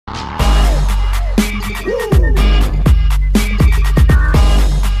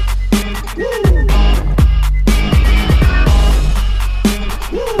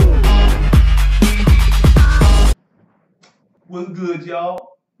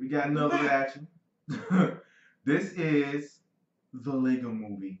y'all. We got another reaction. This is the Lego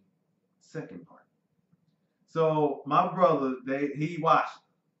Movie second part. So my brother, he watched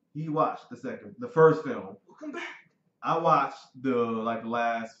the first film. Welcome back. I watched the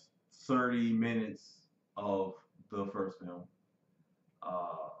last 30 minutes of the first film.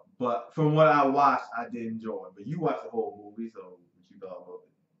 But from what I watched, I did enjoy it. But you watched the whole movie, so what you thought of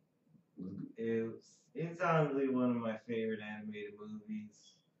it? It's honestly one of my favorite animated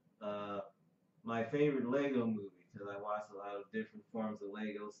movies. My favorite Lego movie, because I watched a lot of different forms of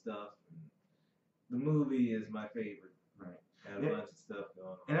Lego stuff. The movie is my favorite. Right. Had a bunch of stuff going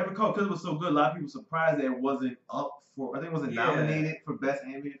on. And I recall, because it was so good, a lot of people were surprised that it wasn't up for, I think it wasn't nominated for Best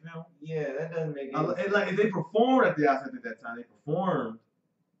Animated Film. Yeah, that doesn't make any sense. Like, they performed at the Oscars at that time. They performed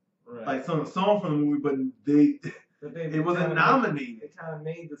like some song from the movie, but it wasn't nominated. They kind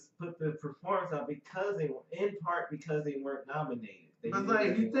of put the performance out in part because they weren't nominated. But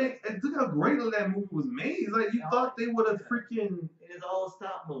like, you think, look how great that movie was made. It's like, you thought they would have freaking. It is all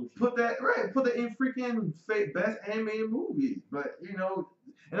stop motion. Put that in freaking Best Animated Movie. But,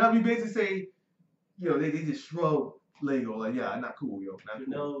 and I'll be basically say, they just shrug Lego, like, yeah, not cool, yo. Not cool.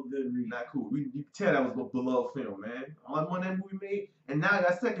 No good reason. Not cool. You can tell that was a beloved film, man. Only one that movie made, and now I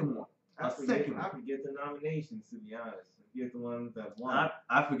got a second one. I forget the nominations, to be honest. I forget the ones that won.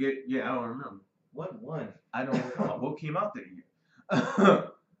 I forget, I don't remember. What won? I don't recall. What came out that year?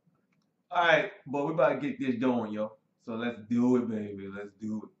 Alright, but we're about to get this going, yo. So let's do it, baby. Let's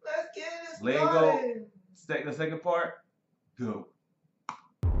do it. Let's get it Lego, the second part, go.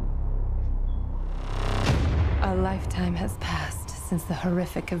 A lifetime has passed since the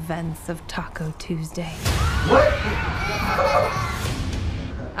horrific events of Taco Tuesday. What?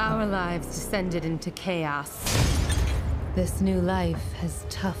 Our lives descended into chaos. This new life has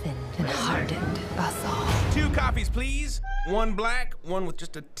toughened and hardened us all. 2 coffees, please. 1 black, 1 with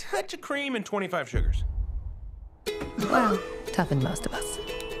just a touch of cream and 25 sugars. Well, toughened most of us.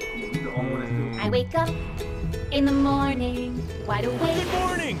 I wake up in the morning, wide awake. Good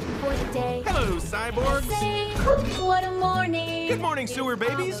morning. For the day. Hello, cyborgs. Say, what a morning. Good morning, sewer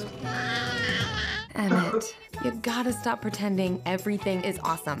babies. Emmett, you gotta stop pretending everything is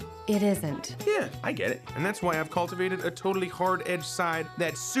awesome. It isn't. Yeah, I get it. And that's why I've cultivated a totally hard-edged side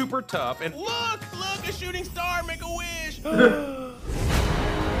that's super tough and look, a shooting star, make a wish. Oh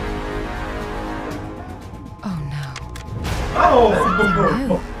no.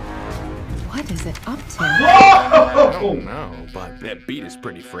 Oh! What is it up to? I don't know, but that beat is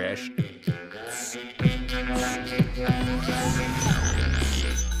pretty fresh.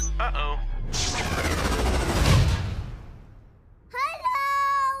 Uh-oh.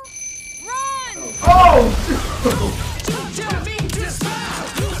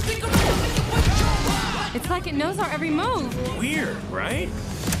 It's like it knows our every move. Weird, right?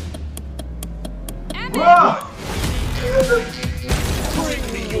 Emmett! Bring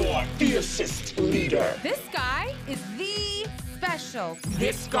me your fiercest leader. This guy is the special.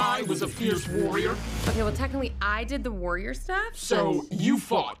 This guy was a fierce warrior. Okay, well, technically, I did the warrior stuff. So you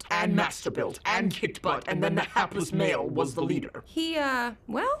fought and master built and kicked butt, and then the hapless male was the leader. He,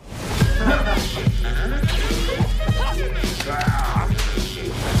 well.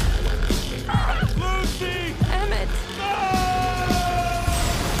 Lucy! Emmett.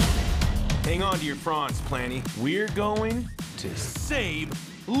 Hang on to your fronts, Planny. We're going to save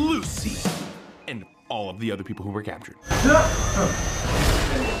Lucy and all of the other people who were captured.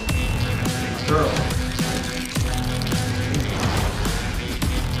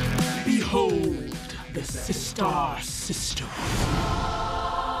 Behold the sister.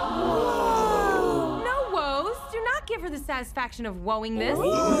 No woes. Do not give her the satisfaction of woeing this.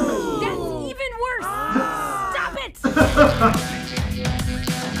 That's even worse. Stop it!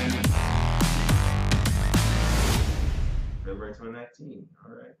 February 2019.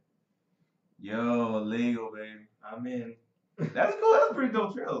 All right. Yo, Lego, baby. I'm in. That's cool. That's a pretty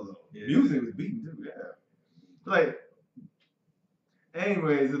dope trailer, though. Yeah. Music was beating, too. Yeah. Like,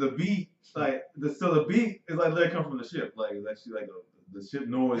 anyways, the beat, the beat is like literally come from the ship. Like, it's actually like the ship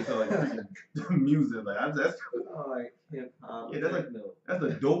noise to like freaking music. Like, that's cool. Oh, like hip hop. Yeah, that's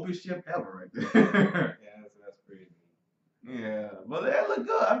the dopest ship ever right there. Yeah, that's pretty. Yeah, but that look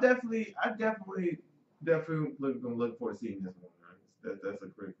good. I definitely look forward to seeing this one. Right? That's a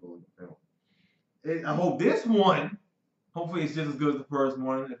pretty cool film. I hope this one, hopefully it's just as good as the first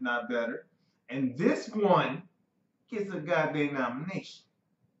one, if not better. And this one gets a goddamn nomination.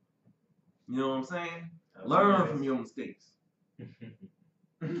 You know what I'm saying? Learn from your mistakes.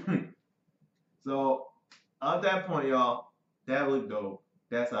 So, at that point, y'all, that looked dope.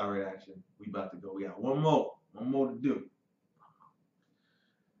 That's our reaction. We about to go. We got one more to do.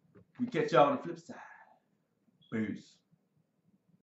 We catch y'all on the flip side. Peace.